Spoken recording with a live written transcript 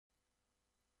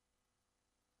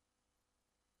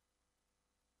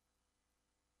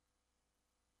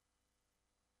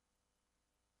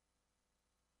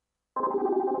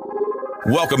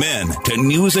Welcome in to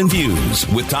News and Views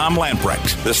with Tom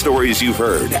Lamprecht. The stories you've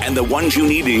heard and the ones you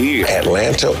need to hear.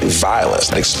 Atlanta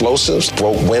violence, explosives,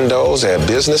 broke windows at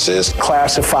businesses.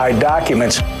 Classified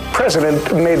documents.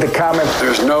 President made the comment,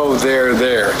 there's no there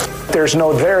there. There's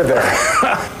no there there.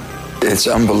 It's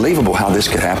unbelievable how this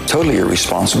could happen. Totally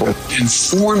irresponsible.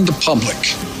 Inform the public.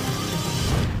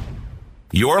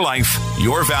 Your life,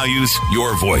 your values,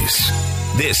 your voice.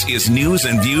 This is News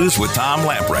and Views with Tom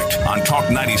Lamprecht on Talk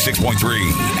 96.3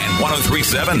 and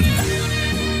 103.7.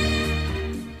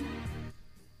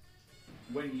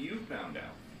 When you found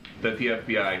out that the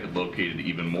FBI had located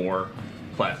even more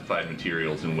classified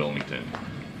materials in Wilmington,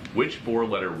 which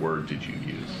four-letter word did you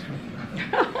use?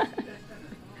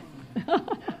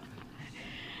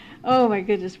 Oh my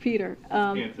goodness, Peter.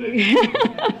 Can't say.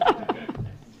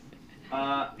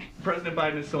 Okay. President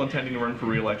Biden is still intending to run for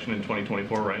re-election in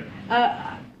 2024, right?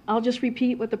 I'll just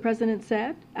repeat what the president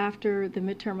said after the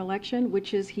midterm election,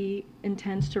 which is he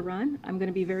intends to run. I'm going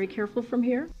to be very careful from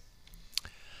here.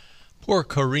 Poor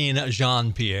Karine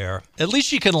Jean-Pierre. At least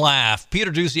she can laugh.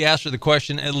 Peter Doocy asked her the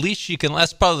question. At least she can.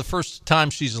 That's probably the first time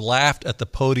she's laughed at the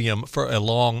podium for a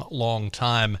long, long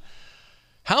time.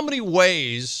 How many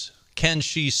ways can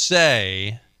she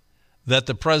say that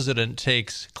the president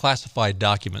takes classified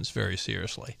documents very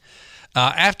seriously?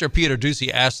 After Peter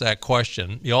Doocy asked that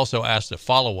question, he also asked a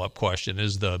follow-up question: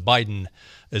 Is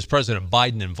President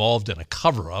Biden involved in a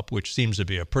cover-up? Which seems to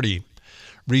be a pretty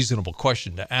reasonable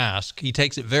question to ask. He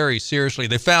takes it very seriously.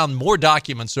 They found more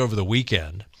documents over the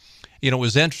weekend. You know, it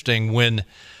was interesting when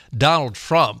Donald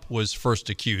Trump was first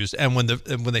accused, and when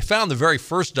they found the very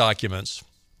first documents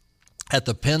at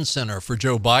the Penn Center for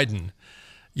Joe Biden,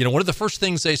 you know, one of the first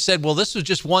things they said, well, this was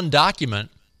just one document.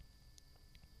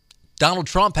 Donald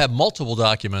Trump had multiple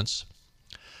documents.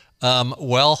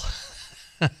 Who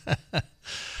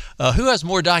has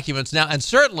more documents now? And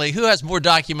certainly, who has more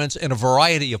documents in a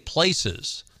variety of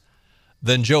places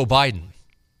than Joe Biden?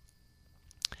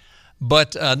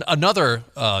 But another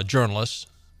journalist,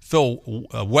 Phil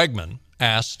Wegman,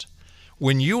 asked,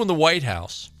 when you in the White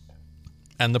House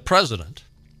and the president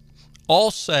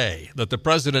all say that the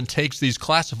president takes these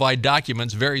classified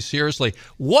documents very seriously,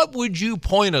 what would you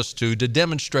point us to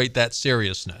demonstrate that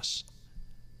seriousness?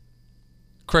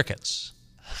 Crickets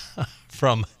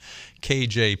from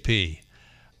KJP.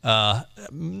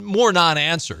 More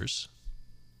non-answers.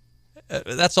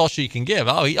 That's all she can give.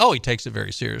 He takes it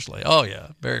very seriously. Oh,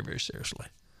 yeah, very, very seriously.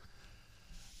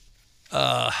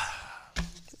 The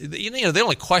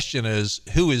only question is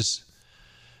who is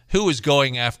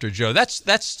going after Joe.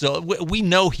 That's still, we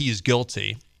know he's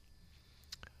guilty.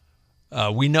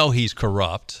 We know he's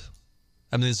corrupt.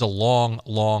 I mean, there's a long,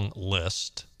 long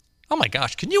list. Oh my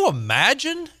gosh, can you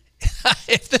imagine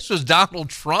if this was Donald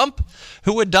Trump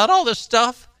who had done all this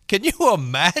stuff? Can you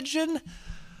imagine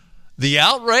the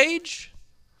outrage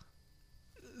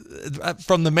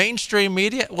from the mainstream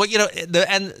media? Well, you know,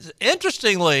 and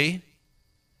interestingly,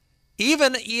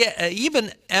 even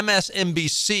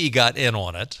MSNBC got in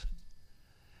on it,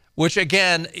 which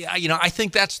again, you know, I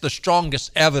think that's the strongest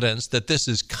evidence that this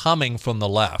is coming from the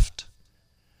left,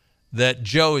 that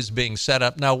Joe is being set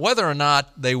up. Now, whether or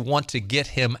not they want to get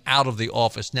him out of the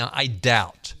office, now I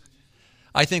doubt.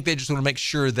 I think they just want to make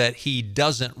sure that he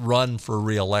doesn't run for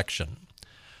re-election.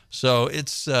 So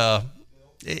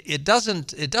it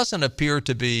doesn't appear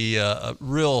to be a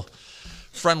real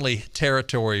friendly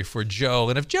territory for Joe.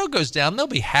 And if Joe goes down, they'll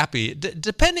be happy,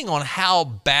 depending on how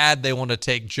bad they want to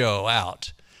take Joe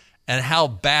out and how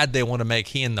bad they want to make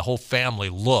he and the whole family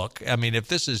look. I mean, if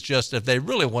they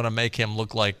really want to make him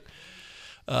look like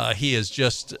he is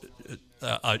just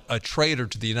a traitor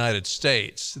to the United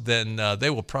States, then they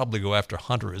will probably go after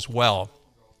Hunter as well.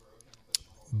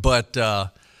 But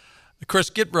Chris,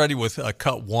 get ready with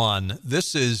cut one.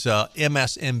 This is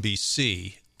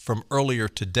MSNBC from earlier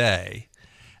today.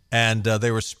 And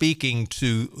they were speaking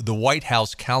to the White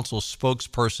House counsel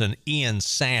spokesperson, Ian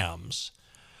Sams,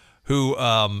 who,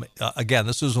 again,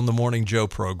 this was on the Morning Joe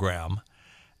program.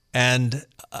 And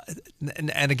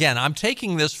again, I'm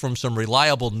taking this from some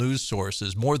reliable news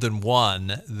sources, more than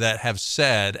one, that have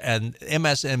said, and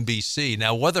MSNBC,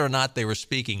 now whether or not they were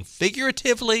speaking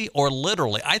figuratively or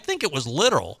literally, I think it was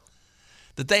literal,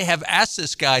 that they have asked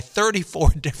this guy 34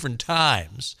 different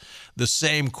times the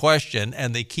same question,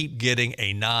 and they keep getting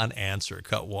a non-answer.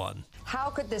 Cut one. How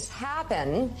could this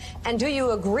happen? And do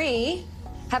you agree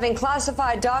having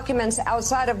classified documents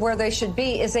outside of where they should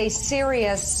be is a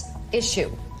serious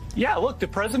issue? Yeah, look, the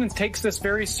president takes this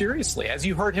very seriously, as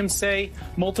you heard him say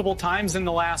multiple times in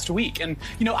the last week. And,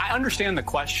 I understand the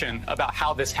question about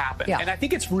how this happened. Yeah. And I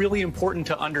think it's really important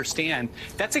to understand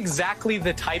that's exactly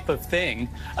the type of thing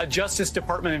a Justice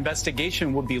Department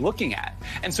investigation would be looking at.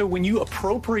 And so when you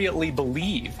appropriately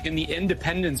believe in the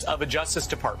independence of a Justice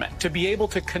Department to be able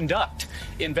to conduct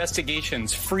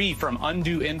investigations free from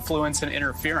undue influence and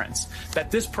interference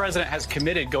that this president has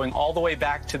committed going all the way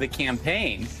back to the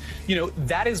campaign,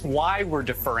 that is why we're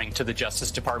deferring to the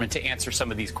Justice Department to answer some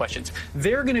of these questions.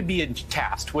 They're going to be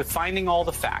tasked with finding all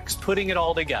the facts, putting it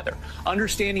all together,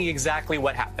 understanding exactly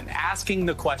what happened, asking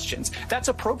the questions. That's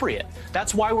appropriate.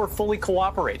 That's why we're fully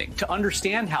cooperating, to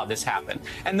understand how this happened.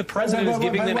 And the president is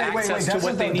giving them access to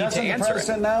what they need to answer. Does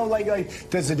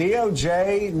the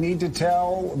DOJ need to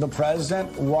tell the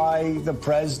president why the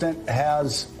president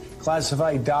has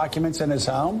classified documents in his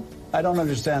home? I don't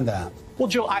understand that. Well,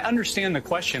 Joe, I understand the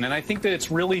question, and I think that it's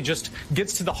really just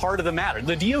gets to the heart of the matter.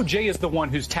 The DOJ is the one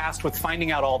who's tasked with finding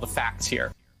out all the facts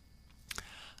here.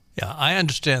 Yeah, I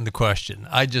understand the question.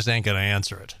 I just ain't going to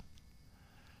answer it.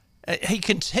 He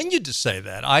continued to say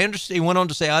that. He went on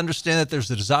to say, I understand that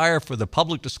there's a desire for the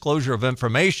public disclosure of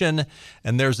information,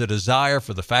 and there's a desire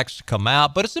for the facts to come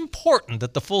out, but it's important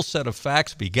that the full set of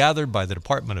facts be gathered by the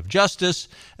Department of Justice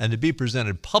and to be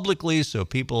presented publicly so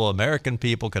American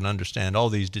people can understand all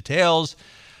these details.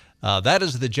 That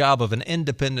is the job of an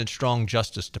independent, strong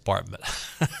Justice Department.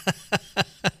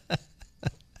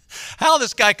 How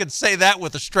this guy could say that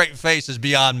with a straight face is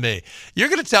beyond me. You're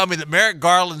going to tell me that Merrick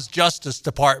Garland's Justice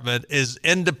Department is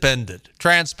independent,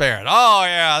 transparent. Oh,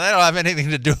 yeah, they don't have anything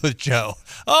to do with Joe.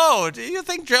 Oh, do you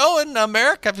think Joe and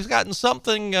Merrick have gotten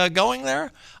something going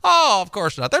there? Oh, of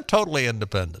course not. They're totally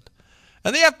independent.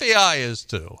 And the FBI is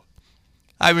too.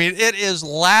 I mean, it is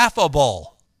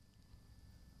laughable.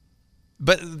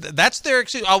 But that's their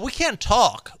excuse. Oh, we can't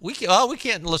talk. We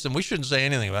can't listen. We shouldn't say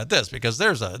anything about this because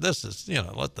let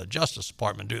the Justice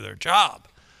Department do their job.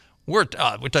 We're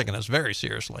taking this very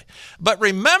seriously. But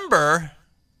remember,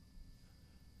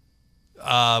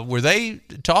 were they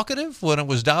talkative when it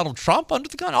was Donald Trump under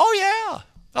the gun? Oh yeah.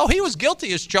 Oh, he was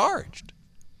guilty as charged.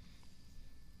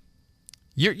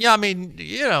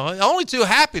 Only too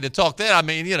happy to talk then. I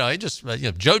mean,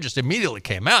 Joe just immediately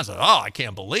came out and said, oh, I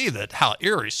can't believe how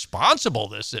irresponsible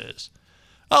this is.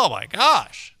 Oh, my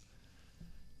gosh.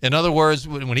 In other words,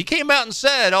 when he came out and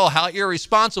said, oh, how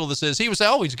irresponsible this is, he was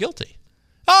saying, oh, he's guilty.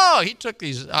 Oh, he took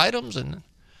these items. And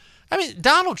I mean,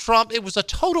 Donald Trump, it was a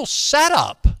total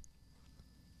setup.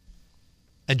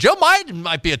 And Joe Biden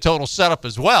might be a total setup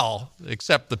as well,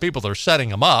 except the people that are setting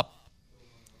him up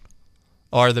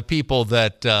are the people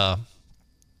that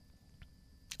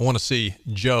want to see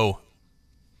Joe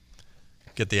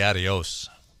get the adios.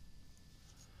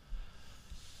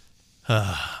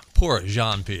 Poor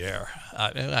Jean-Pierre.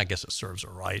 I guess it serves her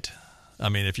right. I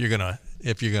mean, if you're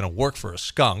gonna work for a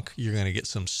skunk, you're gonna get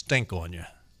some stink on you.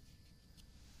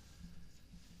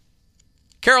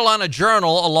 Carolina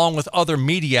Journal, along with other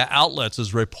media outlets,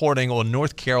 is reporting on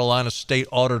North Carolina State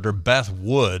Auditor Beth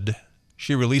Wood.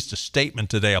 She released a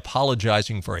statement today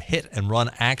apologizing for a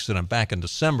hit-and-run accident back in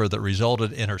December that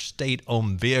resulted in her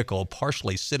state-owned vehicle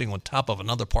partially sitting on top of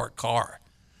another parked car.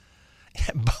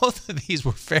 Both of these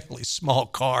were fairly small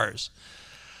cars.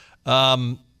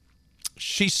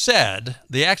 She said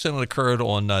the accident occurred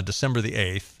on December the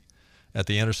 8th at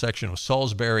the intersection of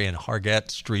Salisbury and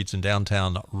Hargett Streets in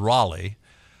downtown Raleigh.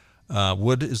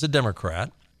 Wood is a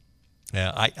Democrat.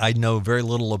 I know very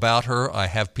little about her. I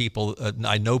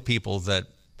know people that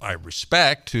I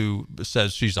respect who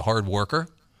says she's a hard worker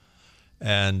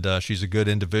and she's a good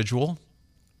individual.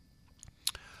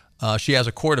 She has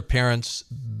a court appearance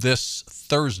this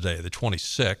Thursday, the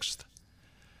 26th.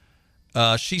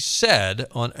 She said,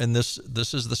 and this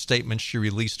is the statement she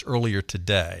released earlier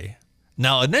today.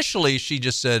 Now, initially, she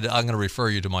just said, I'm going to refer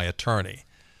you to my attorney.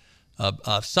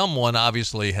 Someone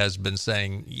obviously has been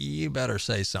saying, you better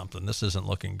say something. This isn't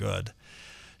looking good.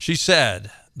 She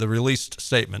said, the released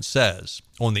statement says,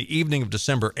 on the evening of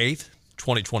December 8th,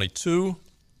 2022,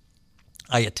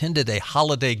 I attended a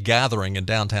holiday gathering in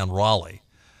downtown Raleigh.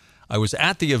 I was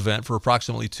at the event for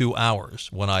approximately 2 hours.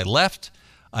 When I left,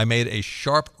 I made a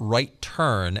sharp right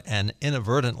turn and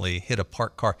inadvertently hit a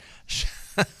parked car.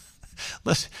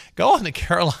 Listen, go on the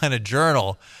Carolina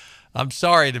Journal. I'm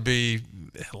sorry to be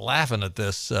laughing at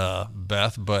this,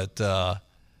 Beth, but, the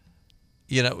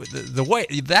way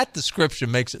that description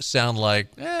makes it sound like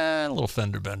a little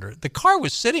fender bender. The car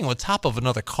was sitting on top of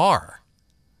another car.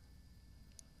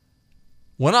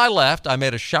 When I left, I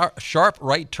made a sharp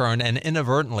right turn and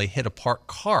inadvertently hit a parked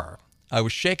car. I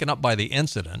was shaken up by the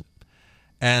incident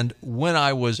And when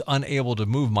I was unable to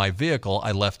move my vehicle,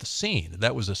 I left the scene.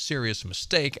 That was a serious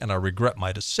mistake, and I regret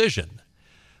my decision.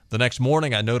 The next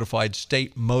morning, I notified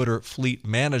State Motor Fleet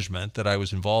Management that I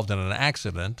was involved in an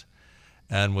accident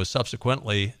and was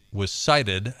subsequently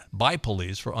cited by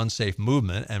police for unsafe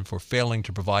movement and for failing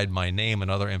to provide my name and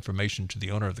other information to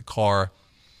the owner of the car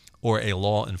or a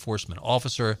law enforcement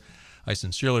officer. I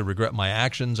sincerely regret my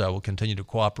actions. I will continue to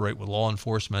cooperate with law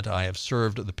enforcement. I have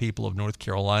served the people of North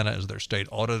Carolina as their state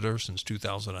auditor since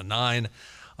 2009.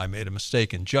 I made a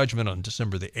mistake in judgment on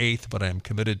December the 8th, but I am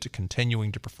committed to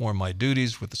continuing to perform my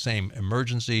duties with the same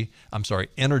energy.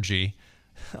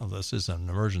 Oh, this is an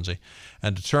emergency.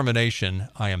 And determination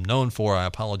I am known for. I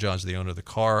apologize to the owner of the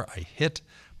car I hit,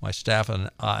 my staff,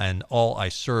 and all I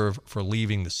serve for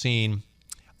leaving the scene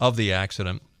of the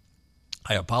accident.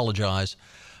 I apologize.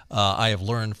 I have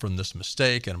learned from this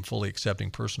mistake, and I'm fully accepting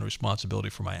personal responsibility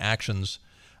for my actions.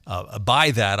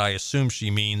 By that, I assume she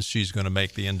means she's going to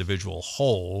make the individual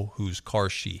whole whose car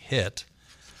she hit.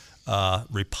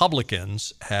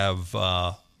 Republicans have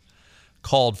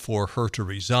called for her to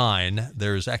resign.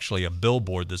 There's actually a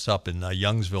billboard that's up in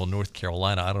Youngsville, North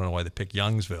Carolina. I don't know why they picked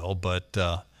Youngsville, but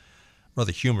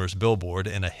rather humorous billboard.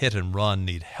 In a hit and run,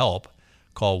 need help.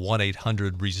 Call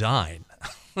 1-800-RESIGN.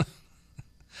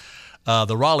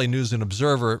 The Raleigh News and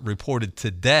Observer reported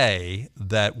today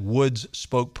that Woods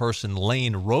spokesperson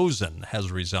Lane Rosen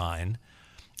has resigned.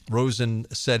 Rosen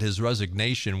said his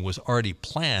resignation was already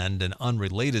planned and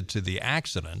unrelated to the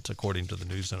accident, according to the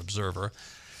News and Observer.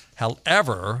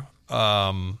 However,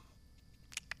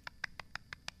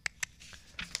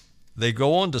 they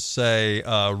go on to say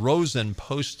Rosen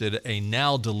posted a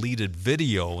now-deleted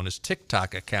video on his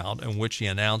TikTok account in which he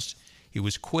announced he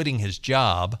was quitting his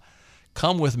job.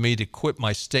 Come with me to quit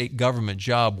my state government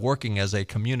job working as a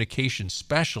communications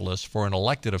specialist for an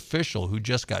elected official who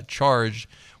just got charged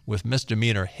with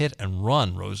misdemeanor hit and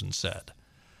run, Rosen said.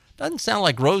 Doesn't sound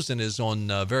like Rosen is on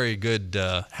very good,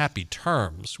 happy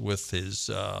terms with his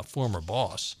former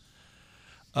boss.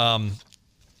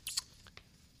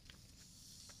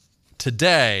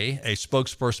 Today, a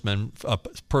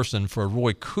spokesperson for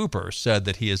Roy Cooper said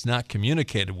that he has not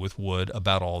communicated with Wood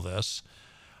about all this.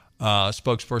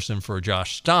 Spokesperson for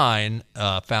Josh Stein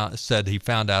said he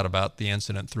found out about the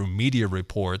incident through media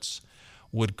reports.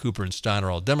 Wood, Cooper, and Stein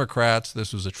are all Democrats.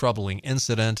 This was a troubling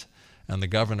incident, and the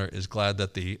governor is glad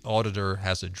that the auditor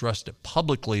has addressed it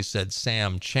publicly, said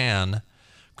Sam Chan,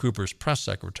 Cooper's press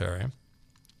secretary.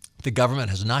 The government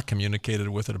has not communicated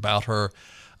with it about her.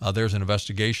 There's an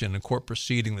investigation and court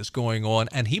proceeding that's going on,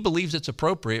 and he believes it's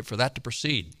appropriate for that to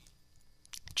proceed.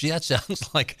 Gee, that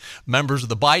sounds like members of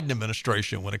the Biden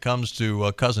administration when it comes to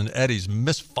Cousin Eddie's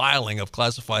misfiling of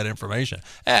classified information.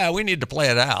 Yeah, we need to play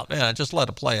it out. Yeah, just let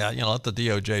it play out. Let the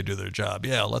DOJ do their job.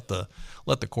 Yeah, let the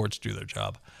courts do their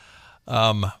job.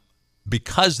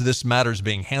 Because this matter is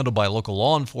being handled by local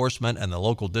law enforcement and the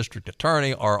local district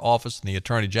attorney, our office and the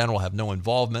attorney general have no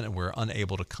involvement, and we're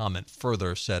unable to comment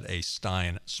further, said a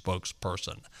Stein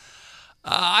spokesperson.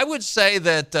 I would say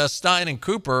that Stein and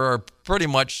Cooper are pretty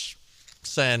much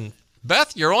saying,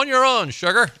 Beth, you're on your own,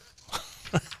 sugar.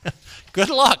 Good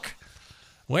luck.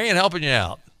 We ain't helping you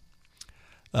out.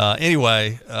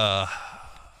 Anyway,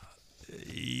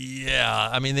 yeah,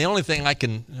 I mean, the only thing I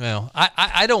can,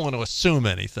 I don't want to assume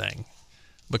anything,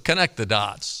 but connect the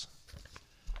dots.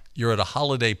 You're at a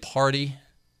holiday party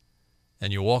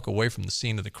and you walk away from the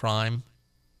scene of the crime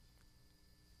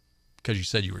because you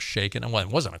said you were shaken. Well, it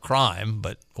wasn't a crime,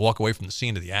 but walk away from the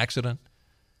scene of the accident.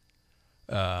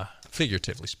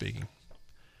 Figuratively speaking.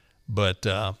 But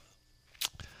I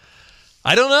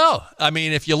don't know. I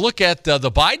mean, if you look at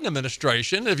the Biden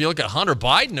administration, if you look at Hunter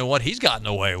Biden and what he's gotten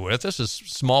away with, this is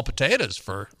small potatoes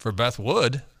for Beth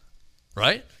Wood,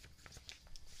 right?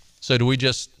 So do we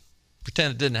just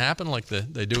pretend it didn't happen like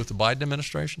they do with the Biden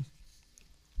administration?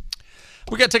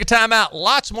 We got to take a time out.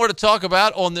 Lots more to talk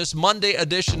about on this Monday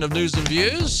edition of News and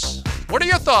Views. What are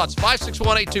your thoughts?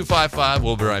 561-8255.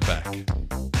 We'll be right back.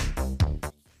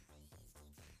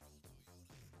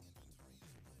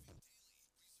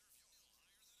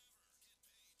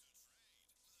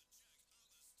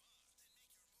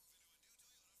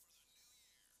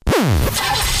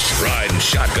 Ride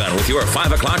shotgun with your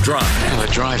 5 o'clock drive. Well,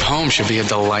 the drive home should be a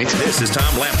delight. This is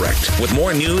Tom Lamprecht with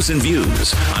more news and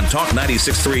views on Talk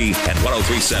 96.3 and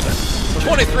 103.7.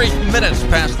 23 minutes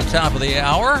past the top of the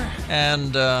hour,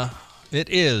 and it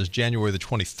is January the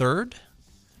 23rd.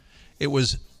 It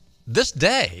was this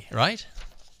day, right,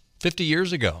 50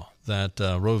 years ago, that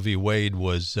Roe v. Wade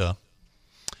was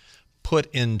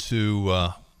put into,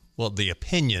 the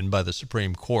opinion by the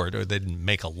Supreme Court, or they didn't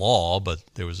make a law, but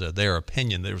there was their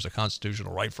opinion there was a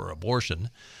constitutional right for abortion.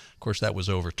 Of course, that was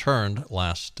overturned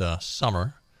last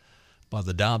summer by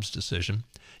the Dobbs decision.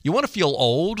 You want to feel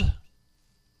old?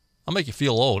 I'll make you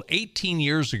feel old. 18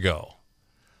 years ago,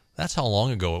 that's how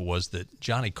long ago it was that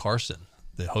Johnny Carson,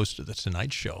 the host of The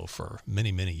Tonight Show for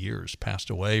many, many years, passed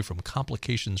away from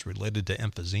complications related to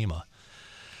emphysema.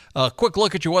 Quick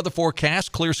look at your weather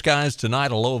forecast. Clear skies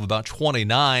tonight, a low of about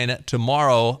 29.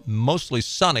 Tomorrow, mostly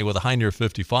sunny with a high near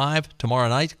 55. Tomorrow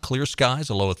night, clear skies,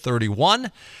 a low of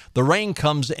 31. The rain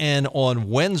comes in on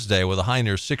Wednesday with a high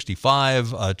near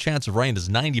 65. Chance of rain is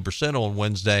 90% on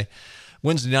Wednesday.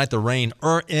 Wednesday night, the rain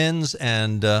ends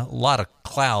and a lot of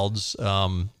clouds.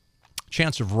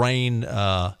 Chance of rain,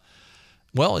 the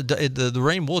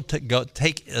rain will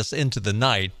take us into the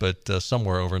night, but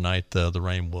somewhere overnight, the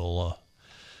rain will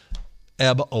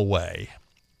ebb away.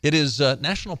 It is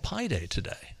National Pie Day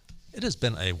today. It has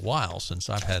been a while since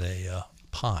I've had a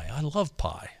pie. I love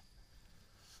pie.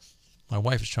 My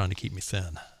wife is trying to keep me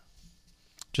thin.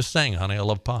 Just saying, honey, I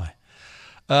love pie.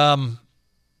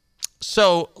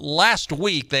 So last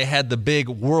week they had the big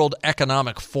World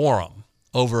Economic Forum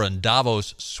over in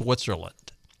Davos, Switzerland.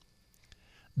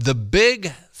 The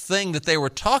big thing that they were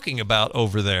talking about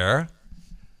over there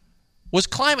was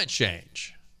climate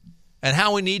change and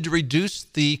how we need to reduce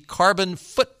the carbon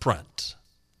footprint.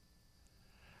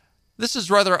 This is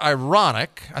rather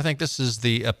ironic. I think this is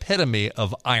the epitome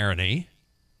of irony.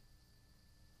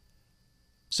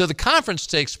 So the conference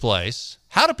takes place.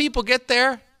 How do people get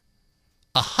there?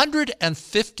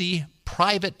 150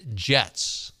 private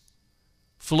jets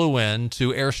flew in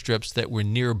to airstrips that were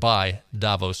nearby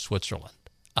Davos, Switzerland.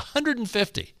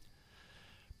 150.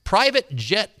 Private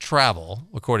jet travel,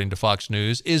 according to Fox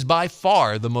News, is by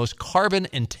far the most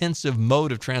carbon-intensive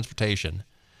mode of transportation.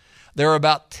 They're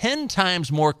about 10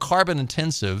 times more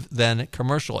carbon-intensive than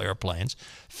commercial airplanes,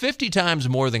 50 times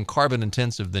more than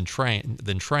carbon-intensive than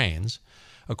trains,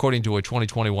 according to a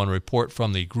 2021 report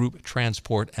from the group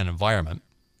Transport and Environment.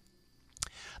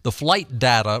 The flight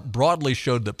data broadly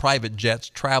showed that private jets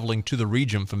traveling to the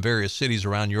region from various cities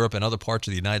around Europe and other parts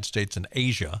of the United States and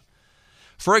Asia.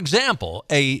 For example,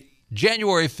 on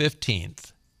January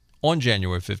 15th,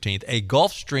 a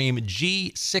Gulfstream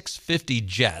G650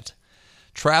 jet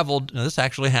traveled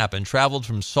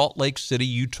from Salt Lake City,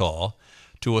 Utah,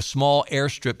 to a small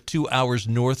airstrip 2 hours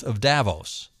north of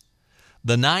Davos.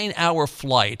 The 9-hour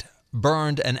flight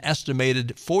burned an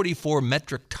estimated 44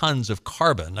 metric tons of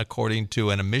carbon, according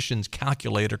to an emissions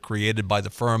calculator created by the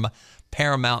firm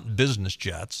Paramount Business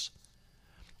Jets.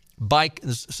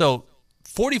 So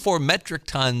 44 metric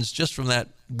tons just from that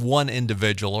one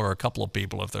individual, or a couple of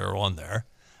people if they're on there,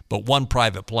 but one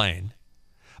private plane.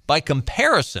 By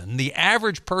comparison, the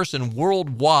average person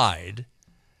worldwide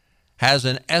has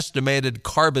an estimated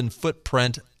carbon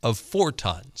footprint of 4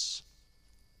 tons.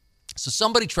 So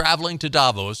somebody traveling to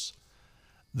Davos,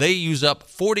 they use up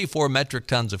 44 metric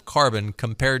tons of carbon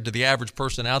compared to the average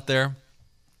person out there.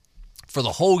 For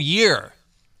the whole year,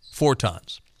 4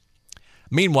 tons.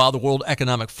 Meanwhile, the World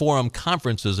Economic Forum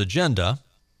conference's agenda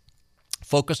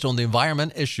focused on the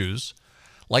environment issues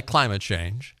like climate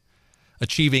change,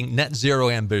 achieving net zero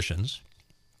ambitions.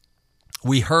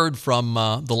 We heard from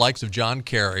the likes of John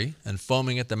Kerry and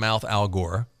foaming at the mouth Al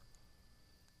Gore.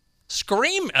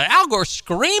 Al Gore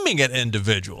screaming at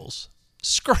individuals.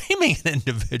 And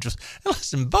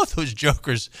listen, both those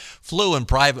jokers flew in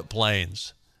private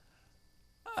planes.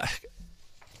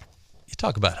 You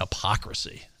talk about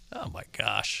hypocrisy. Oh, my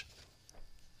gosh.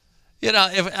 You know,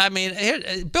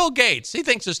 Bill Gates, he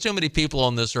thinks there's too many people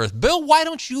on this earth. Bill, why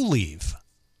don't you leave?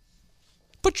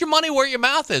 Put your money where your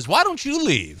mouth is. Why don't you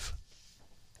leave?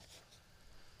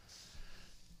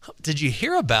 Did you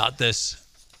hear about this?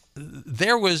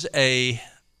 There was a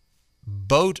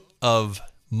boat of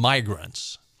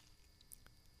migrants,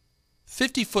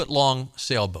 50-foot-long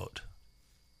sailboat,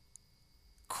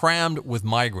 crammed with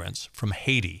migrants from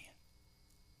Haiti.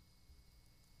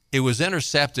 It was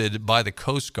intercepted by the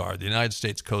Coast Guard, the United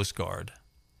States Coast Guard,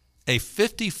 a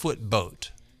 50-foot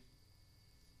boat.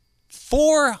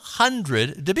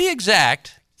 400, to be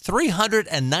exact,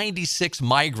 396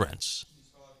 migrants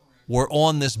were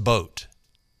on this boat.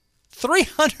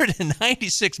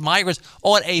 396 migrants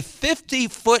on a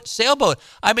 50-foot sailboat.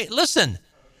 I mean, listen,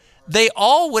 they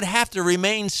all would have to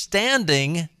remain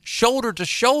standing shoulder to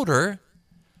shoulder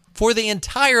for the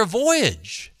entire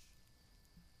voyage.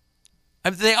 I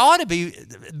mean, they ought to be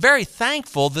very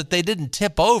thankful that they didn't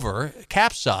tip over,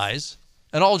 capsize,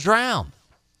 and all drown.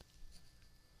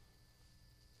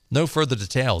 No further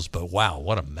details, but wow,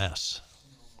 what a mess.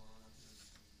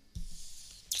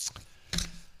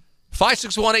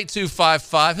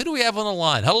 561-8255. Who do we have on the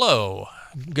line? Hello.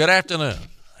 Good afternoon.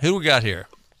 Who do we got here?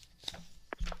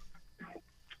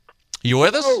 You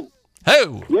with us?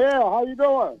 Who? Yeah, how you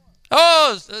doing?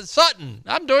 Oh, Sutton.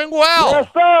 I'm doing well. Yes,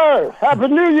 sir. Happy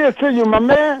New Year to you, my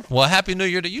man. Well, Happy New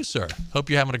Year to you, sir. Hope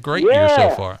you're having a great year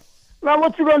so far. Now,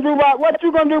 what you gonna do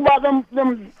about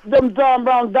them John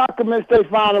Brown documents they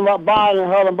found about Biden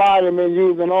and Helen Biden been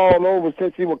using all over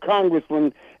since he was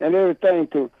congressman and everything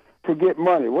to get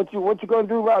money? What you gonna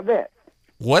do about that?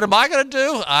 What am I going to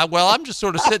do? Well, I'm just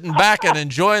sort of sitting back and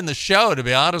enjoying the show, to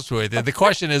be honest with you. The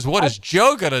question is, what is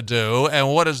Joe going to do,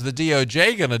 and what is the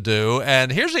DOJ going to do?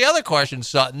 And here's the other question,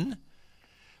 Sutton.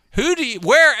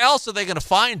 Where else are they going to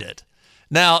find it?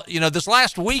 Now, this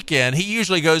last weekend, he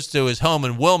usually goes to his home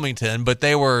in Wilmington, but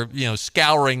they were,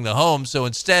 scouring the home. So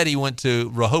instead, he went to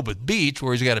Rehoboth Beach,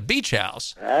 where he's got a beach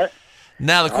house.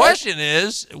 Now, the question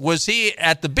is, was he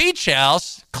at the beach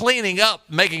house cleaning up,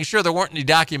 making sure there weren't any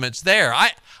documents there?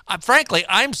 Frankly,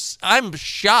 I'm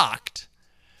shocked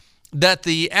that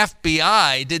the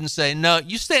FBI didn't say, no,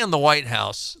 you stay in the White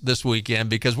House this weekend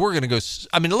because we're going to go.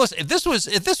 I mean, listen, if this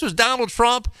was Donald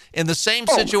Trump in the same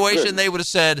situation, they would have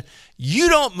said, you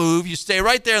don't move. You stay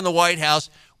right there in the White House.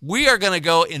 We are going to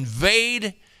go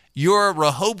invade your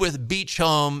Rehoboth Beach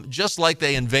home just like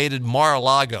they invaded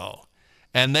Mar-a-Lago.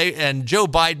 And Joe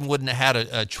Biden wouldn't have had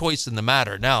a choice in the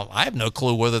matter. Now, I have no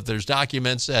clue whether there's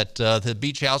documents at the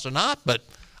beach house or not, but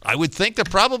I would think there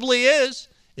probably is.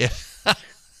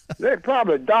 They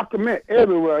probably document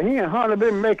everywhere. He and Hunter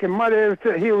been making money ever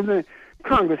since he was in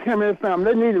Congress, him and his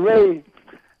family. They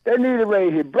need to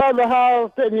raise his brother's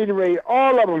house. They need to raise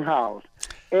all of them house.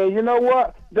 And you know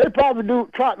what? They probably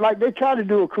try to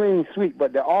do a clean sweep,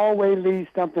 but they always leave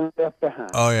something left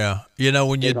behind. Oh yeah,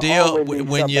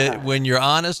 when you're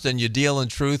honest and you deal in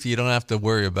truth, you don't have to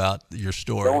worry about your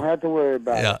story. Don't have to worry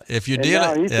about it. Yeah, if you deal,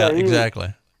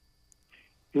 exactly.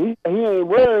 He ain't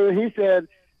worried. He said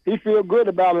he feel good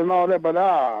about it and all that, but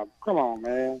come on,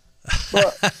 man.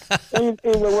 But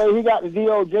either way, he got the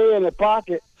DOJ in the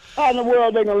pocket. How in the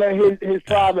world they gonna let his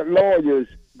private lawyers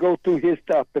go through his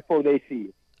stuff before they see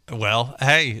it? Well,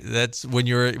 hey, that's when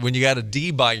you got a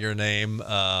D by your name.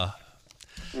 The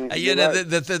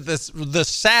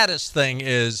saddest thing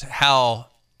is how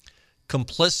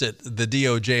complicit the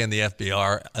DOJ and the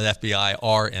FBI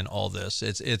are in all this.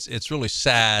 It's really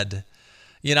sad.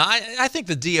 I think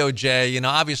the DOJ,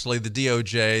 obviously the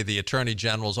DOJ, the Attorney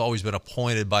General, has always been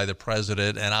appointed by the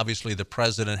president, and obviously the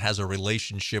president has a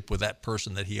relationship with that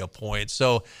person that he appoints.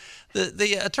 So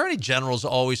the Attorney General's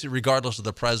always, regardless of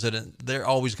the president, they're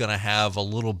always going to have a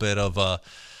little bit of a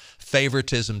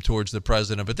favoritism towards the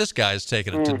president. But this guy's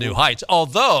taken it to new heights.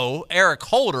 Although Eric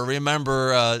Holder,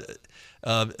 remember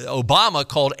Obama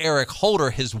called Eric Holder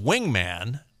his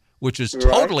wingman, which is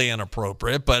totally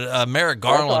inappropriate. But Merrick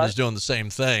Garland is doing the same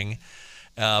thing.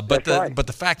 But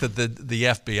the fact that the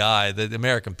FBI, the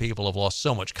American people, have lost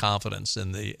so much confidence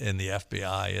in the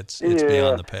FBI, it's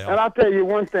beyond the pale. And I'll tell you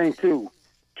one thing too.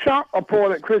 Trump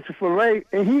appointed Christopher Wray,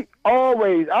 and he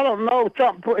always, I don't know,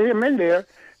 Trump put him in there.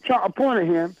 Trump appointed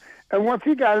him, and once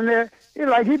he got in there,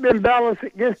 he been balanced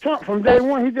against Trump from day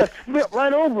one. He just flipped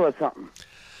right over or something.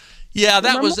 Yeah,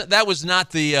 that was not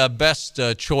the best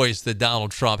choice that Donald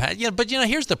Trump had. But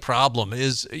here's the problem: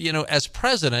 is as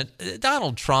president,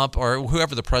 Donald Trump or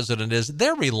whoever the president is,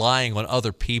 they're relying on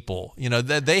other people.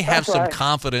 They have some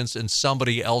confidence in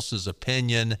somebody else's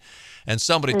opinion. And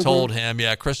somebody told him,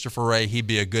 Christopher Wray, he'd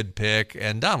be a good pick.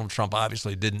 And Donald Trump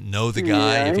obviously didn't know the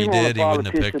guy. If he did, he wouldn't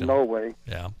have picked him. No way.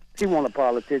 Yeah. He wasn't a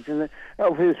politician.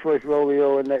 That was his first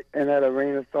rodeo in that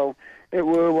arena. So it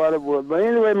was what it was. But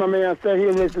anyway, my man, stay here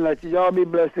and listen to you. Y'all be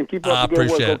blessed and keep up the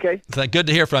good work, okay? Good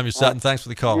to hear from you, Sutton. Thanks for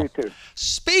the call. You too.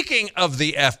 Speaking of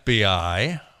the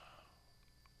FBI,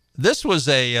 this was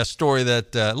a story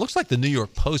that looks like the New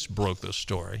York Post broke this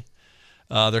story.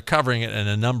 They're covering it in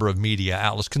a number of media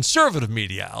outlets, conservative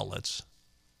media outlets.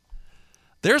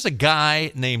 There's a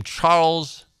guy named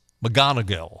Charles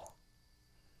McGonigal.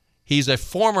 He's a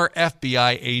former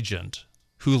FBI agent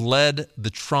who led the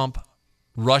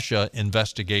Trump-Russia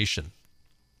investigation.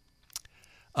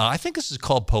 I think this is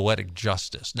called poetic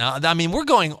justice. Now, I mean, we're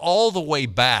going all the way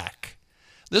back.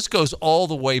 This goes all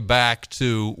the way back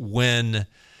to when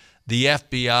the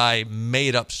FBI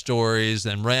made up stories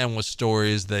and ran with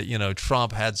stories that,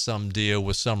 Trump had some deal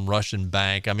with some Russian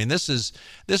bank. I mean, this is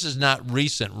not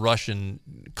recent Russian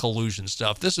collusion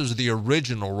stuff. This is the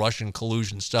original Russian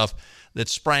collusion stuff that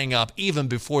sprang up even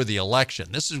before the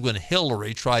election. This is when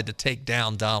Hillary tried to take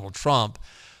down Donald Trump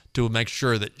to make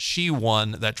sure that she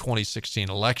won that 2016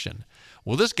 election.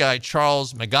 Well, this guy,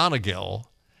 Charles McGonigal,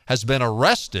 has been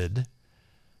arrested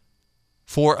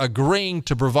for agreeing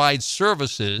to provide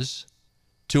services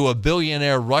to a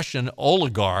billionaire Russian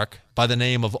oligarch by the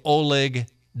name of Oleg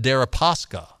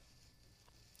Deripaska.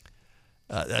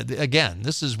 Again,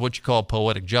 this is what you call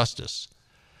poetic justice.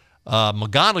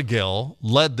 McGonigal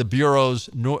led the Bureau's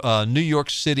New York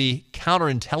City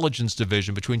Counterintelligence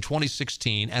Division between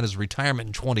 2016 and his retirement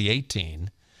in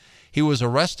 2018. He was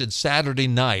arrested Saturday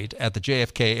night at the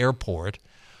JFK airport.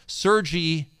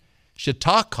 Sergei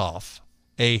Shitakov,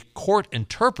 a court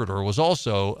interpreter, was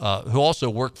also who also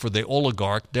worked for the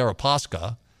oligarch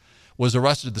Deripaska, was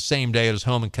arrested the same day at his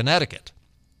home in Connecticut.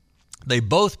 They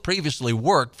both previously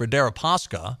worked for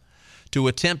Deripaska to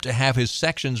attempt to have his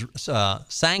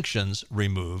sanctions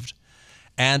removed.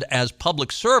 And as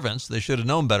public servants, they should have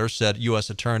known better, said U.S.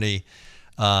 Attorney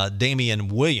Damian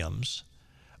Williams.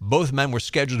 Both men were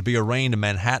scheduled to be arraigned in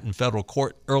Manhattan federal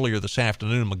court earlier this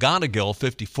afternoon. McGonigal,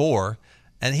 54,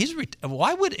 and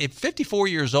why would, if 54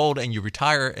 years old and you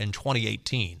retire in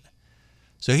 2018?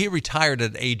 So he retired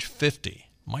at age 50.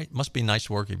 Must be nice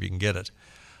work if you can get it.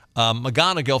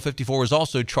 McGonigal, 54, was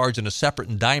also charged in a separate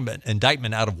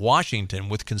indictment out of Washington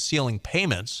with concealing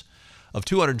payments of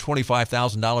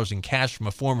 $225,000 in cash from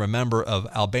a former member of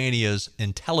Albania's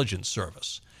intelligence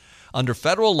service. Under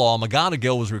federal law,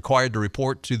 McGonigal was required to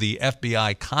report to the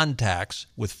FBI contacts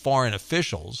with foreign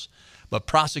officials, but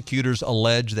prosecutors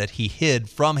allege that he hid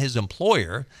from his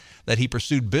employer that he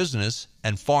pursued business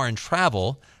and foreign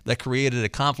travel that created a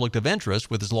conflict of interest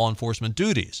with his law enforcement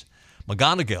duties.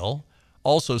 McGonigal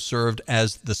also served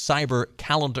as the Cyber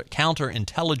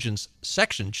Counterintelligence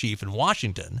Section Chief in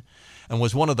Washington and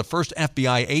was one of the first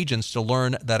FBI agents to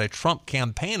learn that a Trump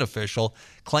campaign official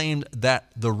claimed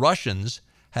that the Russians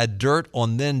had dirt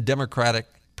on then Democratic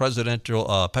presidential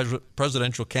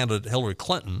candidate Hillary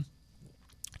Clinton,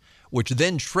 which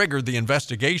then triggered the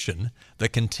investigation that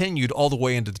continued all the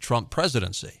way into the Trump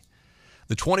presidency.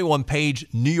 The 21-page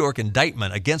New York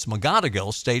indictment against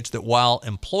McGonigal states that while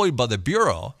employed by the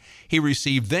Bureau, he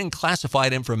received then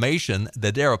classified information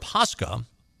that Deripaska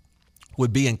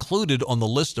would be included on the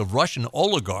list of Russian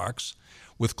oligarchs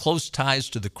with close ties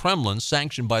to the Kremlin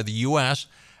sanctioned by the U.S.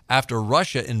 after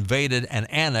Russia invaded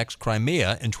and annexed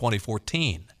Crimea in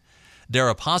 2014.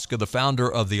 Deripaska, the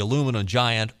founder of the aluminum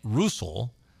giant Rusal,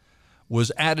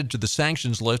 was added to the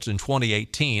sanctions list in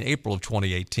April of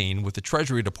 2018, with the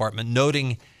Treasury Department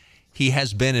noting he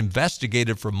has been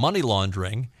investigated for money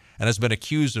laundering and has been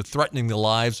accused of threatening the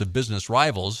lives of business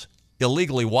rivals,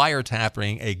 illegally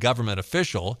wiretapping a government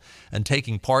official, and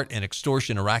taking part in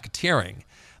extortion and racketeering.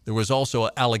 There was also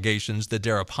allegations that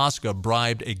Deripaska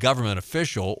bribed a government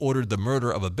official, ordered the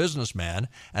murder of a businessman,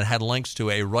 and had links to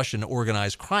a Russian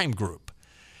organized crime group.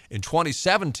 In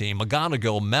 2017,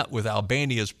 McGonigal met with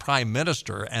Albania's prime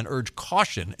minister and urged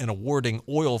caution in awarding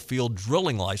oil field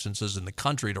drilling licenses in the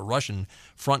country to Russian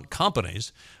front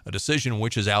companies, a decision in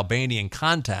which his Albanian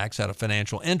contacts had a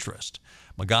financial interest.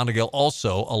 McGonigal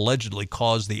also allegedly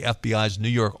caused the FBI's New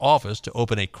York office to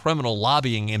open a criminal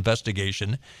lobbying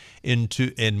investigation in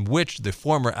which the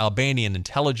former Albanian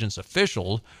intelligence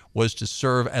official was to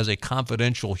serve as a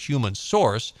confidential human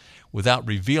source without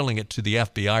revealing it to the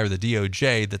FBI or the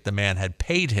DOJ that the man had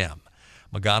paid him.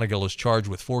 McGonigal is charged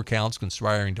with 4 counts: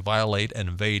 conspiring to violate and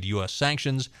evade U.S.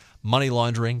 sanctions, money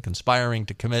laundering, conspiring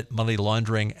to commit money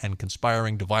laundering, and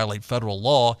conspiring to violate federal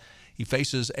law. He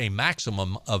faces a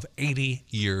maximum of 80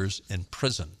 years in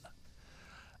prison.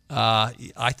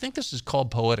 I think this is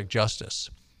called poetic justice.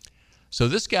 So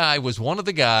this guy was one of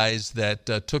the guys that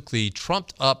took the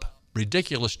trumped-up,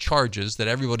 ridiculous charges that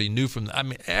everybody knew from. I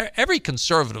mean, every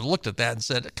conservative looked at that and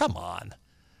said, "Come on,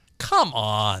 come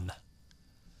on."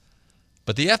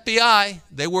 But the FBI,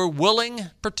 they were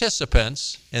willing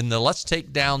participants in the "let's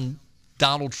take down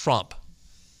Donald Trump"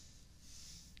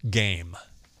 game.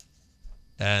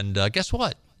 And guess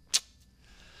what?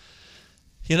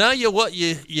 You know, you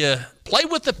play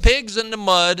with the pigs in the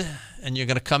mud, and you're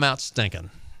going to come out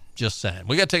stinking. Just saying.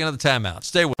 We got to take another time out.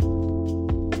 Stay with.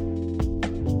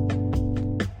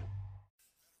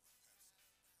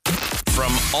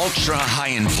 From ultra-high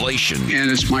inflation. And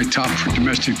it's my top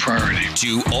domestic priority.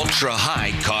 To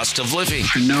ultra-high cost of living.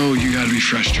 I know you got to be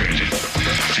frustrated.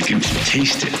 I can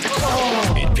taste it.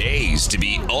 It pays to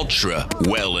be ultra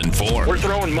well-informed. We're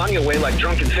throwing money away like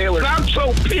drunken sailors. I'm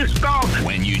so pissed off.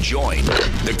 When you join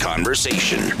the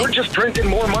conversation. We're just printing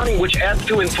more money, which adds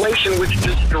to inflation, which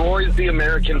destroys the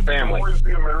American family.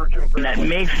 That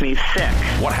makes me sick.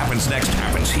 What happens next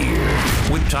happens here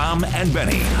with Tom and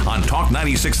Benny on Talk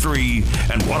 96.3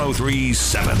 and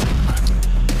 103.7.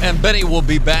 And Benny will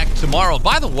be back tomorrow.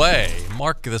 By the way,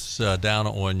 mark this down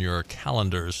on your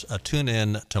calendars. Tune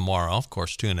in tomorrow. Of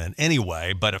course, tune in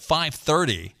anyway. But at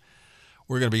 5:30,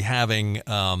 we're going to be having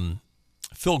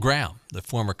Phil Gramm, the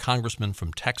former congressman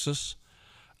from Texas.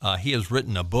 He has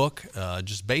written a book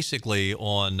just basically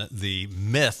on the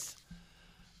myth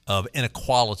of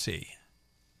inequality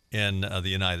in the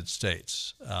United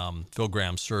States. Phil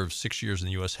Gramm served 6 years in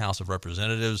the U.S. House of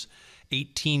Representatives,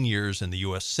 18 years in the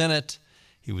U.S. Senate.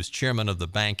 He was chairman of the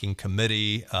Banking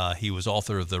Committee. He was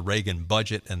author of the Reagan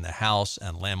Budget in the House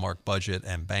and Landmark Budget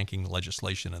and Banking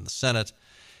Legislation in the Senate.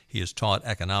 He has taught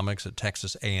economics at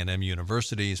Texas A&M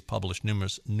University. He's published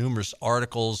numerous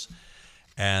articles,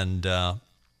 and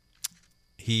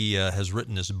he has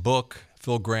written his book.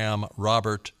 Phil Gramm,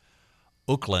 Robert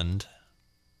Oakland,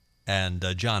 and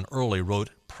John Early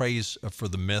wrote Praise for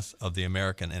the Myth of the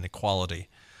American Inequality.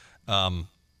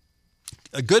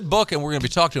 A good book, and we're going to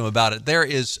be talking to him about it. There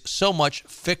is so much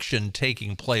fiction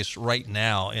taking place right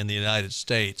now in the United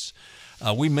States.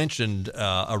 We mentioned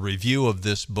a review of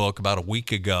this book about a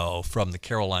week ago from the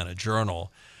Carolina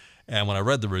Journal, and when I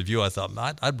read the review, I thought,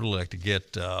 I'd really like to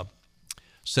get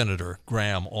Senator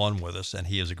Gramm on with us, and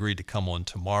he has agreed to come on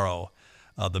tomorrow.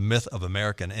 The Myth of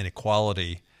American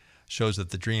Inequality shows that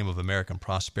the dream of American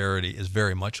prosperity is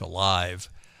very much alive.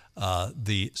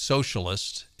 The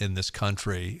socialists in this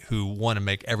country who want to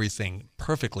make everything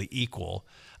perfectly equal.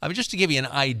 I mean, just to give you an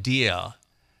idea,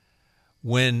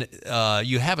 when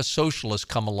you have a socialist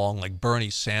come along like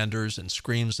Bernie Sanders and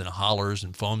screams and hollers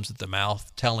and foams at the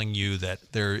mouth telling you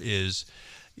that there is,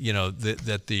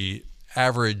 that the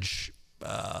average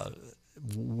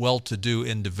well-to-do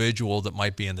individual that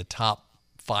might be in the top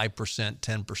 5%,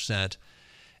 10%,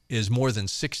 is more than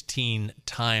 16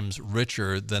 times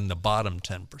richer than the bottom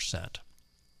 10%.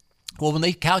 Well, when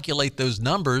they calculate those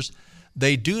numbers,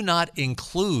 they do not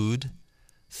include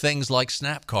things like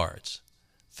SNAP cards,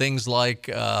 things like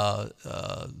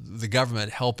the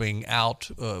government helping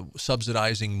out,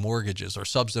 subsidizing mortgages or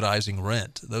subsidizing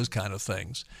rent, those kind of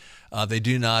things. They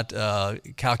do not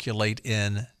calculate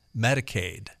in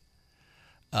Medicaid.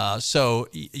 So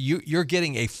you're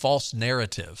getting a false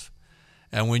narrative.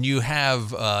 And when you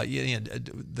have,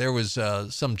 there was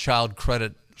some child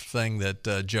credit thing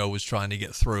that Joe was trying to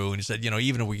get through, and he said,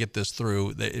 even if we get this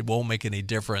through, it won't make any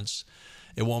difference.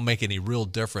 It won't make any real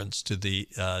difference to the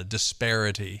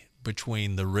disparity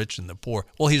between the rich and the poor.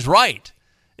 Well, he's right.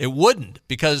 It wouldn't,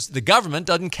 because the government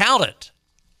doesn't count it.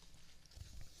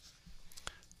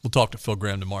 We'll talk to Phil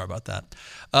Gramm tomorrow about that.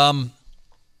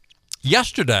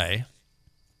 Yesterday,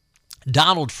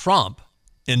 Donald Trump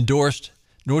endorsed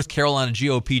North Carolina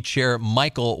GOP Chair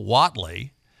Michael Whatley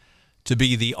to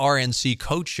be the RNC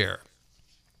co-chair.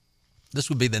 This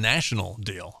would be the national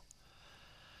deal.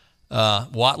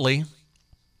 Whatley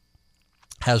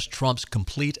has Trump's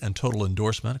complete and total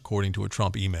endorsement, according to a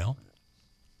Trump email.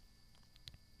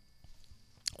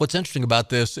 What's interesting about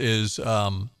this is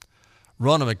Ronna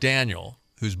McDaniel,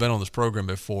 who's been on this program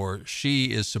before,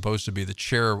 she is supposed to be the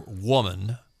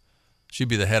chairwoman. She'd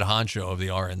be the head honcho of the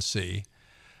RNC.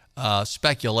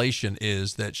 Speculation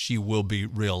is that she will be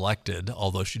reelected,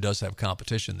 although she does have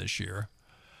competition this year.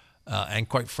 And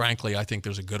quite frankly, I think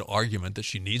there's a good argument that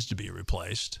she needs to be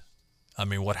replaced. I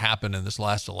mean, what happened in this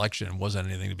last election wasn't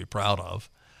anything to be proud of.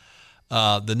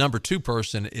 The number two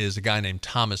person is a guy named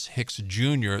Thomas Hicks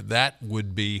Jr. That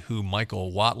would be who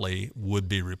Michael Whatley would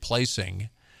be replacing.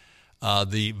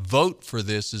 The vote for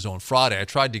this is on Friday. I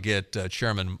tried to get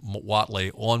Chairman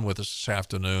Whatley on with us this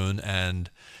afternoon, and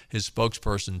his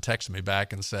spokesperson texted me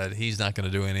back and said he's not going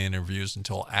to do any interviews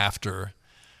until after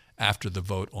the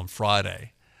vote on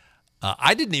Friday.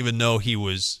 I didn't even know he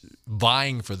was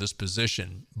vying for this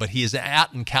position, but he is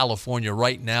out in California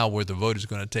right now where the vote is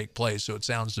going to take place. So it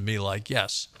sounds to me like,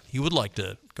 yes, he would like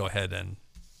to go ahead and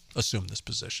assume this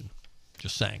position.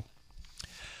 Just saying.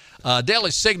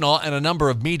 Daily Signal and a number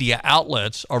of media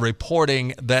outlets are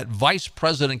reporting that Vice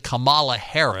President Kamala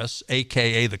Harris,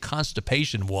 a.k.a. the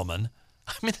Constipation Woman,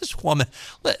 I mean, this woman,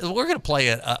 we're going to play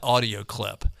an audio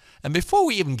clip. And before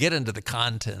we even get into the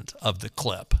content of the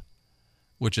clip,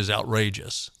 which is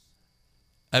outrageous,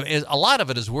 I mean, a lot of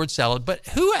it is word salad, but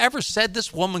who ever said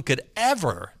this woman could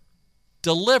ever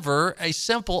deliver a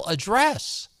simple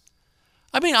address?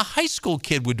 I mean, a high school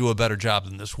kid would do a better job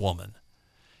than this woman.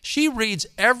 She reads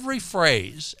every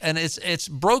phrase, and it's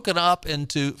broken up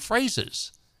into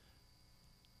phrases.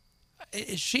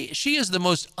 She is the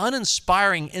most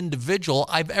uninspiring individual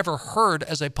I've ever heard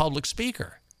as a public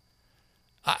speaker.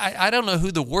 I don't know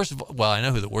who the worst, well, I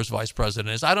know who the worst vice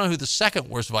president is. I don't know who the second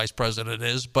worst vice president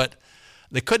is, but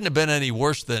they couldn't have been any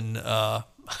worse than,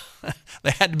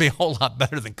 they had to be a whole lot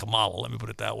better than Kamala, let me put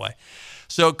it that way.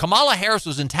 So Kamala Harris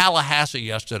was in Tallahassee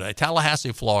yesterday,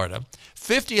 Tallahassee, Florida,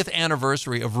 50th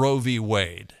anniversary of Roe v.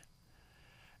 Wade.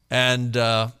 And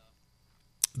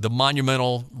The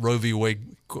monumental Roe v.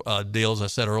 Wade deal, as I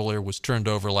said earlier, was turned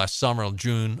over last summer in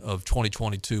June of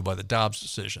 2022 by the Dobbs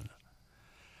decision.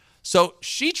 So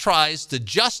she tries to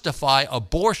justify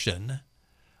abortion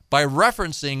by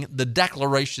referencing the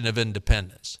Declaration of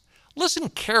Independence. Listen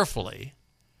carefully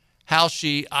how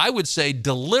she, I would say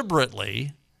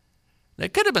deliberately,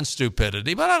 it could have been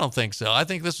stupidity, but I don't think so. I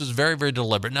think this was very, very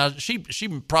deliberate. Now, she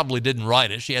probably didn't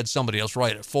write it. She had somebody else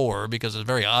write it for her because it's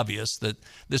very obvious that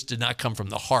this did not come from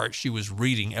the heart. She was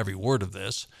reading every word of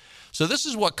this. So this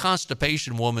is what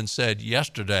Constipation Woman said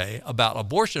yesterday about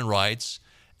abortion rights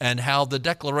and how the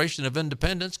Declaration of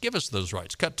Independence give us those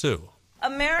rights. Cut 2.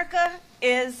 America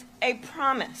is a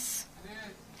promise.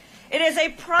 It is a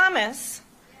promise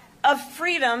of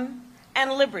freedom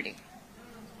and liberty.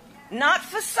 Not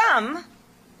for some,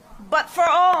 but for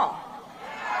all.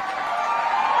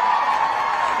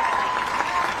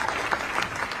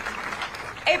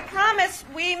 A promise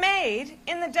we made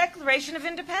in the Declaration of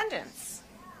Independence,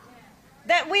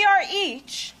 that we are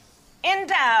each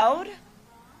endowed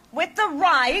with the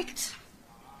right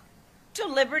to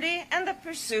liberty and the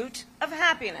pursuit of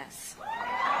happiness.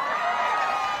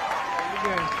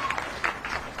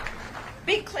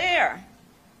 Be clear.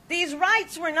 These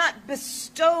rights were not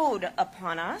bestowed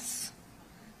upon us.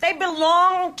 They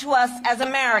belong to us as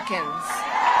Americans.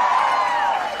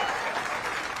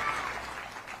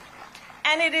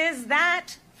 And it is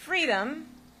that freedom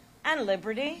and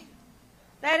liberty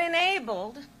that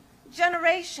enabled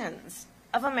generations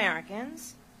of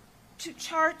Americans to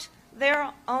chart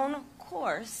their own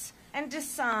course and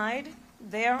decide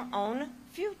their own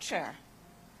future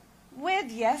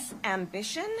with, yes,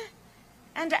 ambition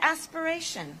and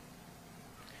aspiration.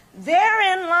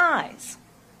 Therein lies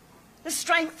the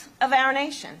strength of our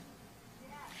nation.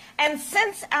 And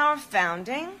since our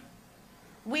founding,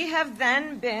 we have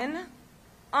then been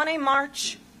on a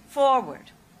march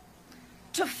forward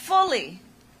to fully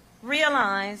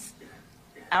realize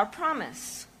our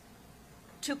promise,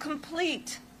 to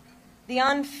complete the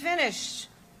unfinished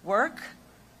work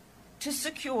to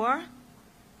secure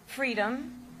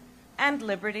freedom and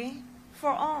liberty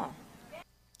for all.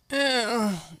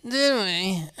 Did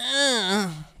we?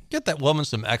 Get that woman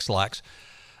some X-Lax.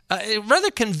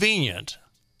 Rather convenient.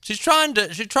 She's trying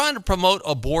to promote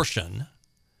abortion.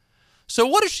 So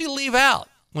what does she leave out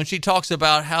when she talks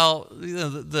about how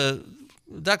the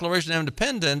Declaration of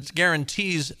Independence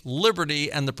guarantees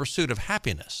liberty and the pursuit of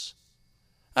happiness?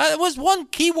 There was one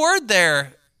key word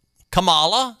there,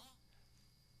 Kamala.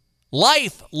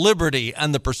 Life, liberty,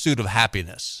 and the pursuit of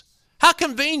happiness. How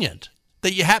convenient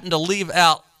that you happen to leave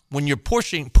out, when you're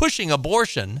pushing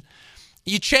abortion,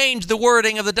 you change the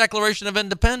wording of the Declaration of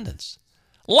Independence.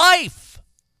 Life.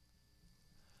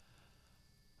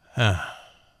 Yeah,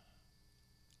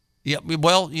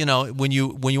 well, when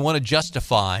you want to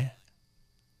justify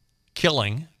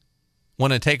killing,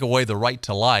 want to take away the right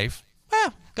to life,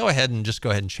 go ahead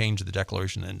and change the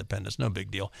Declaration of Independence. No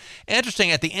big deal. Interesting,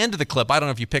 at the end of the clip, I don't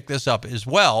know if you picked this up as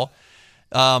well,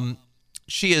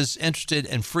 she is interested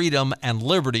in freedom and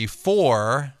liberty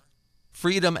for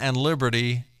freedom and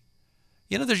liberty.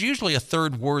 There's usually a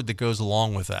third word that goes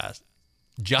along with that.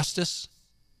 Justice.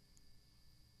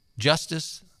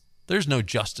 Justice. There's no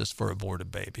justice for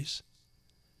aborted babies.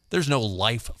 There's no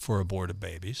life for aborted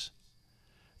babies.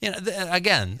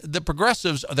 Again, the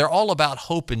progressives, they're all about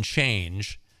hope and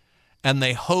change, and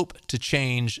they hope to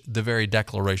change the very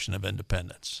Declaration of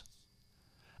Independence.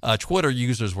 Twitter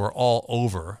users were all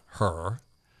over her.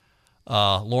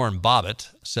 Lauren Bobbitt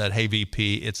said, "Hey,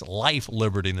 VP, it's life,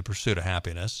 liberty, and the pursuit of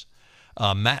happiness."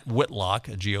 Matt Whitlock,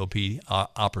 a GOP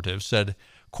operative, said,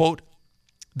 quote,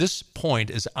 "This point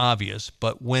is obvious,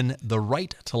 but when the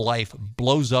right to life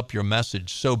blows up your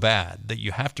message so bad that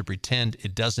you have to pretend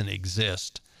it doesn't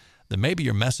exist, then maybe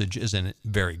your message isn't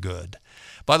very good."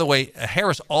 By the way,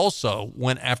 Harris also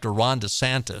went after Ron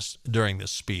DeSantis during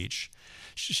this speech.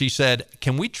 She said,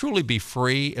 "Can we truly be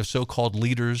free if so-called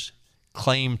leaders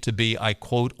claim to be, I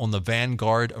quote, on the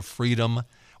vanguard of freedom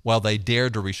while they dare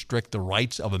to restrict the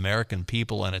rights of American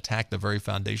people and attack the very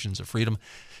foundations of freedom?"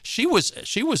 She was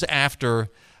after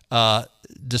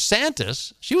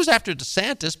DeSantis. She was after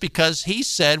DeSantis because he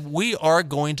said, "We are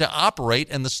going to operate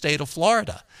in the state of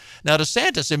Florida." Now,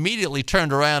 DeSantis immediately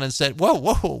turned around and said,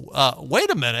 whoa, wait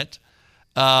a minute.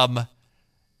 And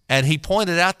he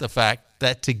pointed out the fact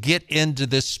that to get into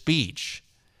this speech,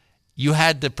 you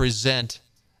had to present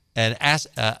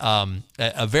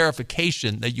a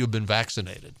verification that you've been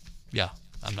vaccinated. Yeah,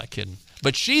 I'm not kidding.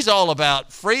 But she's all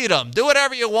about freedom. Do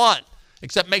whatever you want,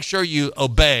 except make sure you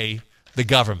obey the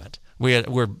government.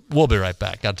 We'll be right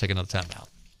back. Got to take another time out.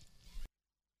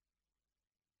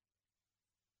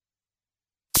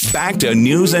 Back to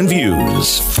news and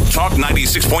views. Talk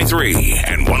 96.3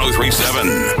 and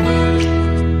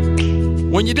 103.7.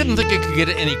 When you didn't think it could get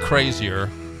any crazier,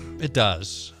 it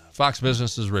does. Fox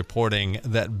Business is reporting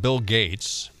that Bill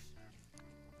Gates,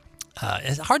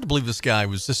 it's hard to believe this guy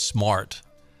was this smart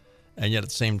and yet at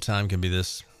the same time can be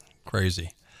this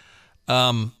crazy.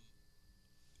 Bill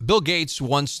Gates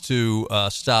wants to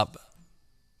stop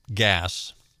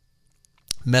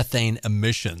methane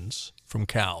emissions from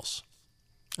cows.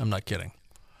 I'm not kidding.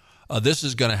 This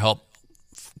is going to help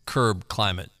curb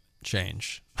climate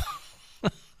change.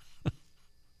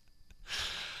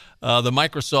 The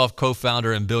Microsoft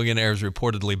co-founder and billionaire has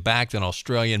reportedly backed an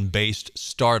Australian-based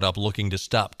startup looking to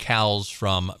stop cows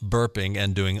from burping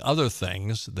and doing other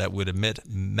things that would emit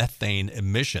methane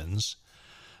emissions,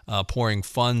 pouring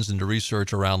funds into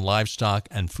research around livestock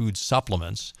and food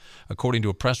supplements. According to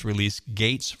a press release,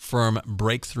 Gates firm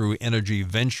Breakthrough Energy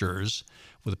Ventures,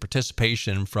 with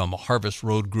participation from Harvest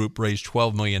Road Group, raised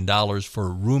 $12 million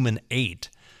for Rumen 8,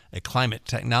 a climate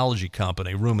technology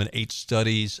company. Rumen 8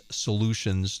 studies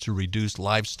solutions to reduce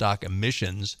livestock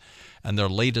emissions, and their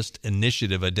latest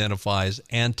initiative identifies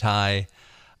anti-methanic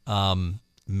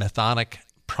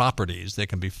properties that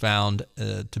can be found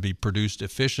to be produced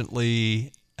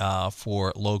efficiently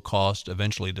for low cost,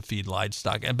 eventually to feed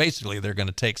livestock. And basically, they're going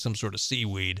to take some sort of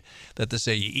seaweed that they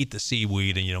say you eat the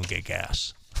seaweed and you don't get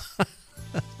gas.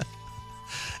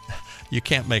 You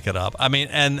can't make it up. I mean,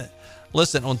 and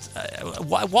listen,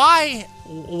 why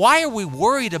are we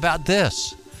worried about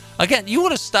this? Again, you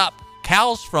want to stop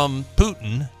cows from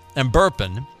pooting and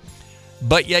burping,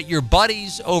 but yet your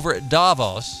buddies over at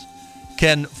Davos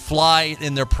can fly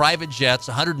in their private jets,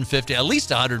 at least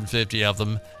 150 of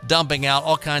them, dumping out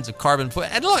all kinds of carbon.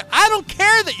 And look, I don't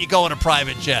care that you go in a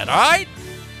private jet, all right?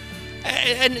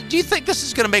 And do you think this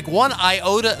is going to make one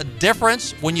iota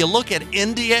difference when you look at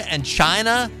India and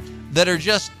China that are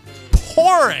just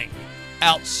pouring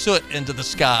out soot into the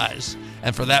skies,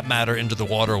 and for that matter, into the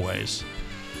waterways?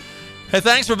 Hey,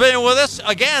 thanks for being with us.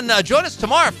 Again, join us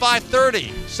tomorrow at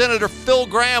 5:30. Senator Phil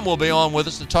Gramm will be on with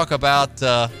us to talk about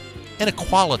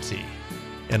inequality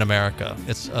in America.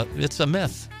 It's a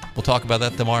myth. We'll talk about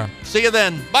that tomorrow. See you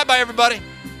then. Bye-bye, everybody.